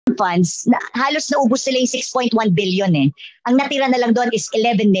funds, halos naubos sila yung 6.1 billion eh. Ang natira na lang doon is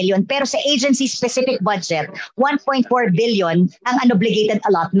 11 million. Pero sa agency-specific budget, 1.4 billion ang unobligated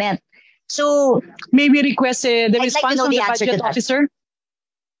allotment. So, may we request the response like from the budget officer?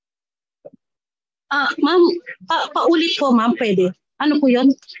 Ma'am, paulit po ma'am, pwede. Ano po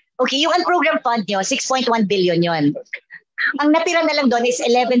yun? Okay, yung unprogram fund nyo, 6.1 billion yon. Ang natira na lang doon is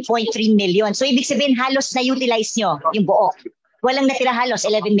 11.3 million. So, ibig sabihin, halos na-utilize nyo yung buo. Walang natira halos,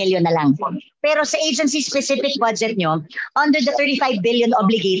 11 million na lang. Pero sa agency-specific budget nyo, under the 35 billion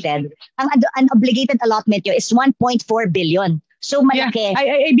obligated, ang unobligated allotment nyo is 1.4 billion. So malaki. Yeah,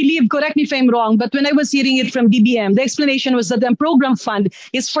 I believe, correct me if I'm wrong, but when I was hearing it from DBM, the explanation was that the program fund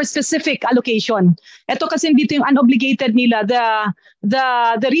is for specific allocation. Ito kasi dito yung unobligated nila,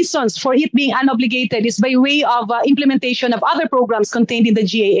 the reasons for it being unobligated is by way of implementation of other programs contained in the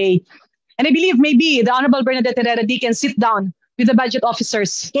GAA. And I believe maybe the Honorable Bernadette Herrera can sit down with the budget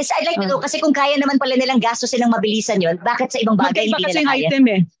officers. Yes, I'd like to know, kasi kung kaya naman pala nilang gasto silang mabilisan yun, bakit sa ibang bagay hindi nila kaya? Item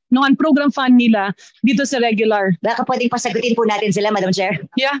eh. Noong program fund nila dito sa regular. Baka pwedeng pasagutin po natin sila, Madam Chair.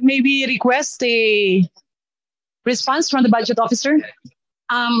 Yeah, maybe request a response from the budget officer.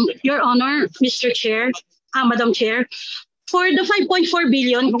 Your Honor, Mr. Chair, Madam Chair, for the 5.4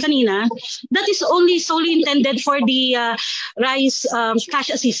 billion kanina, that is only solely intended for the rice cash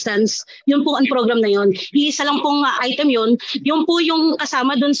assistance. Yun po ang program na yun. Iisa lang pong item yun. Yun po yung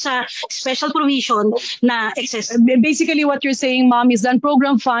kasama dun sa special provision na excess. Basically what you're saying, ma'am, is that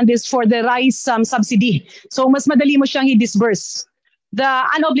program fund is for the rice subsidy. So mas madali mo siyang i-disburse. The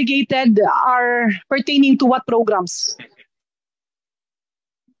unobligated are pertaining to what programs?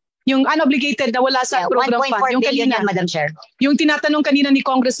 Yung unobligated na wala sa program fund. Yung kanina, Madam Chair. Yung tinatanong kanina ni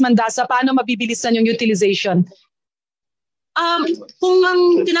Congressman Dasa, paano mabibilisan yung utilization? Kung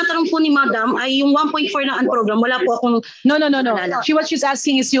ang tinatanong po ni Madam ay yung 1.4 na program, wala po akong... No. What she's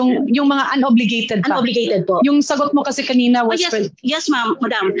asking is yung mga unobligated pa. Unobligated po. Yung sagot mo kasi kanina was... Yes, ma'am,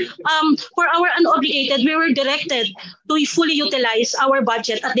 Madam. For our unobligated, we were directed to fully utilize our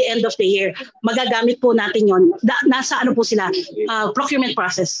budget at the end of the year. Magagamit po natin yon. Nasa ano po sila, procurement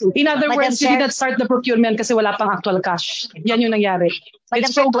process. In other words, you did not start the procurement kasi wala pang actual cash. Yan yung nangyari.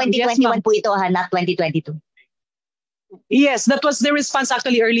 Madam Chair, 2021 po ito, not 2022. Yes, that was the response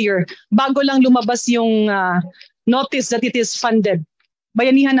actually earlier. Bago lang lumabas yung notice that it is funded.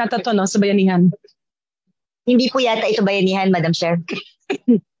 Bayanihan nata to, no? Sa bayanihan. Hindi po yata ito bayanihan, Madam Chair.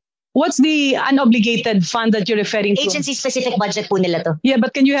 What's the unobligated fund that you're referring to? Agency-specific budget po nila to. Yeah,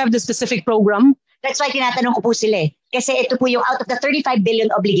 but can you have the specific program? That's why tinatanong ko po sila eh. Kasi ito po yung out of the 35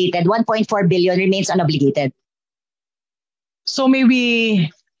 billion obligated, 1.4 billion remains unobligated. So may we...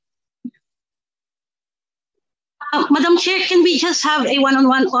 Madam Chair, can we just have a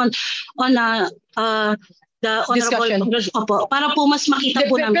one-on-one on the honorable Opo, para po mas makita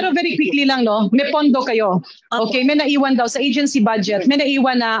po namin. Pero very quickly lang, no? May pondo kayo. Okay, may naiwan daw sa agency budget. May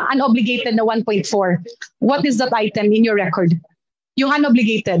naiwan na unobligated na 1.4. What is that item in your record? Yung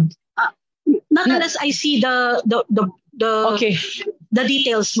unobligated. Not unless I see the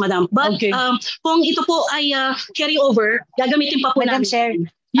details, Madam. But kung ito po ay carry over, gagamitin pa po Madam namin. Chair.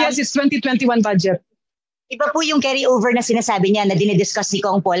 Yes, it's 2021 budget. Iba po yung carryover na sinasabi niya na dinidiscuss ni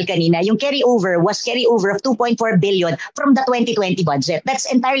Kong Paul kanina. Yung carryover was carryover of 2.4 billion from the 2020 budget. That's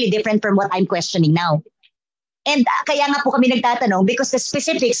entirely different from what I'm questioning now. And kaya nga po kami nagtatanong because the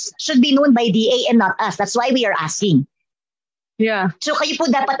specifics should be known by DA and not us. That's why we are asking. Yeah. So kayo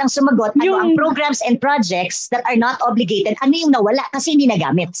po dapat ang sumagot ano ang programs and projects that are not obligated, ano yung nawala kasi hindi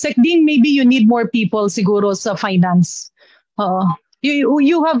nagamit. Secding, maybe you need more people siguro sa finance.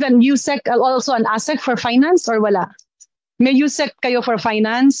 You have an USEC, also an ASEC for finance or wala? May USEC kayo for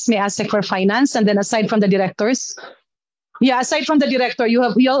finance, may ASEC for finance, and then aside from the directors? Yeah, aside from the director, you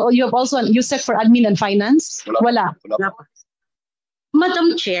have also an USEC for admin and finance? Wala.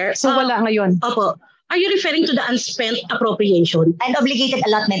 Madam Chair. So wala ngayon? Opo. Are you referring to the unspent appropriation? Unobligated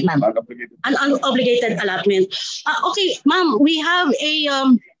allotment, ma'am. An unobligated allotment. Okay, ma'am, we have a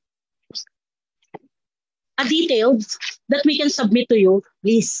details that we can submit to you.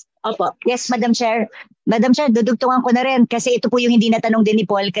 Please. Opo. Yes, Madam Chair. Madam Chair, dudugtungan ko na rin kasi ito po yung hindi natanong din ni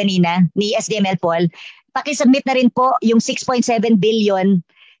Paul kanina, ni SDML Paul. Pakisubmit na rin po yung 6.7 billion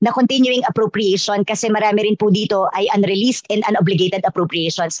na continuing appropriation kasi marami rin po dito ay unreleased and unobligated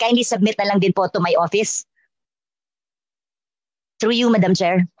appropriations. Kindly submit na lang din po to my office. Through you, Madam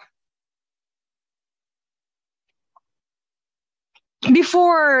Chair.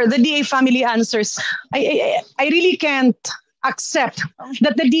 Before the DA family answers, I really can't accept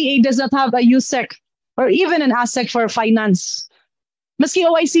that the DA does not have a USEC or even an ASEC for finance. Maski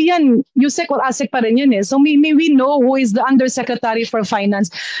OIC yan, USEC or ASEC pa rin yun eh. So may we know who is the Undersecretary for Finance.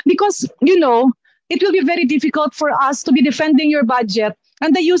 Because, it will be very difficult for us to be defending your budget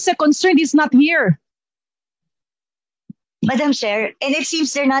and the USEC concerned is not here. Madam Chair, and it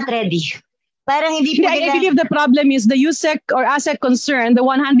seems they're not ready. Parang hindi po I nila... believe the problem is the USEC or ASEC concerned, the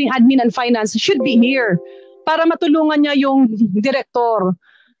one handling admin and finance, should be here para matulungan niya yung direktor.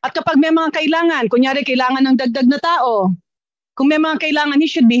 At kapag may mga kailangan, kunyari kailangan ng dagdag na tao, kung may mga kailangan, he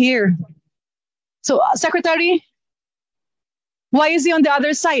should be here. So, Secretary, why is he on the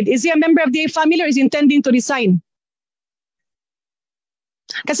other side? Is he a member of the family or is he intending to resign?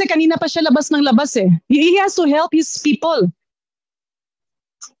 Kasi kanina pa siya labas ng labas eh. He has to help his people.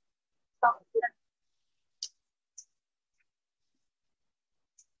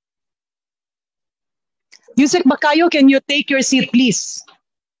 Yusek Bacayo, can you take your seat, please?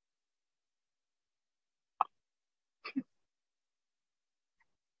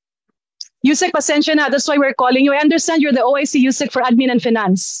 Yusek, pasensya na. That's why we're calling you. I understand you're the OIC Yusek for Admin and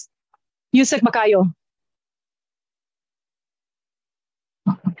Finance. Yusek Bacayo.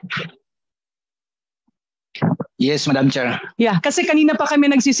 Yes, Madam Chair. Yeah, kasi kanina pa kami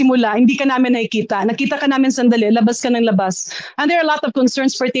nagsisimula, hindi ka namin nakikita. Nakita ka namin sandali, labas ka ng labas. And there are a lot of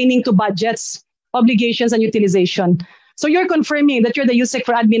concerns pertaining to budgets, obligations, and utilization. So you're confirming that you're the USEC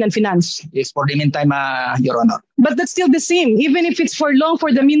for Admin and Finance? Yes, for the meantime, Your Honor. But that's still the same. Even if it's for long,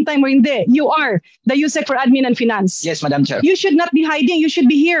 for the meantime, or hindi, you are the USEC for Admin and Finance. Yes, Madam Chair. You should not be hiding. You should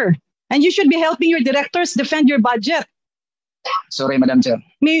be here. And you should be helping your directors defend your budget. Sorry, Madam Chair.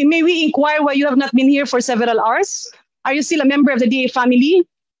 May we inquire why you have not been here for several hours? Are you still a member of the DA family?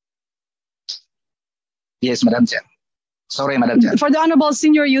 Yes, Madam Chair. Sorry, Madam Chair. For the Honorable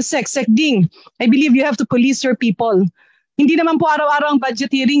Senior Yusek, Sekding, I believe you have to police your people. Hindi naman po araw-araw ang budget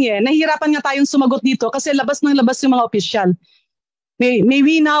hearing eh. Nahihirapan nga tayong sumagot dito kasi labas ng labas yung mga opisyal. May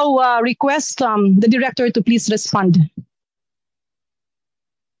we now request the director to please respond?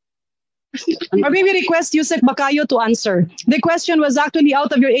 Or maybe request Yusek Bacayo to answer. The question was actually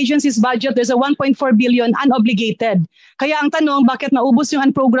out of your agency's budget, there's a 1.4 billion unobligated. Kaya ang tanong, bakit naubos yung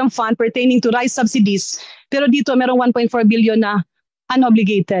unprogrammed fund pertaining to rice subsidies, pero dito merong 1.4 billion na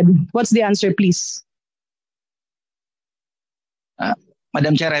unobligated? What's the answer, please?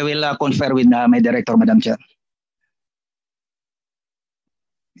 Madam Chair, I will confer with my director, Madam Chair.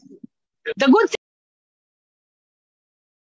 The good